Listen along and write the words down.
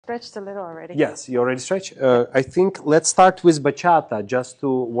stretched a little already. Yes, you already stretched. I think let's start with bachata just to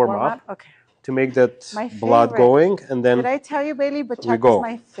warm up. Okay. To make that My blood favorite. going, and then Did I tell you, Bailey, bachata go. is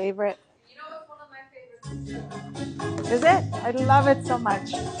my favorite? You know, it's one of my favorites. Is it? I love it so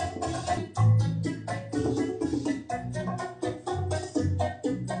much.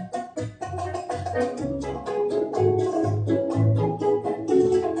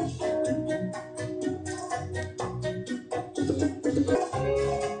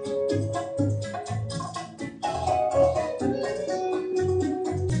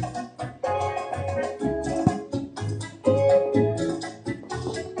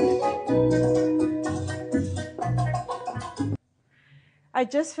 I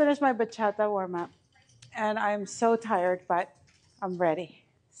just finished my bachata warm-up, and I'm so tired, but I'm ready.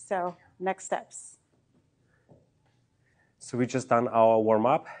 So, next steps. So we just done our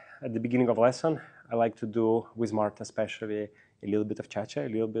warm-up. At the beginning of lesson, I like to do, with Marta especially, a little bit of cha-cha, a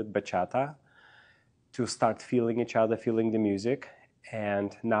little bit bachata, to start feeling each other, feeling the music.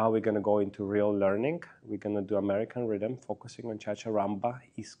 And now we're going to go into real learning. We're going to do American rhythm, focusing on cha-cha, rumba,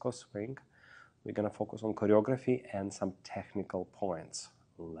 East Coast swing. We're going to focus on choreography and some technical points.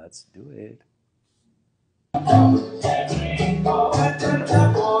 Let's do it.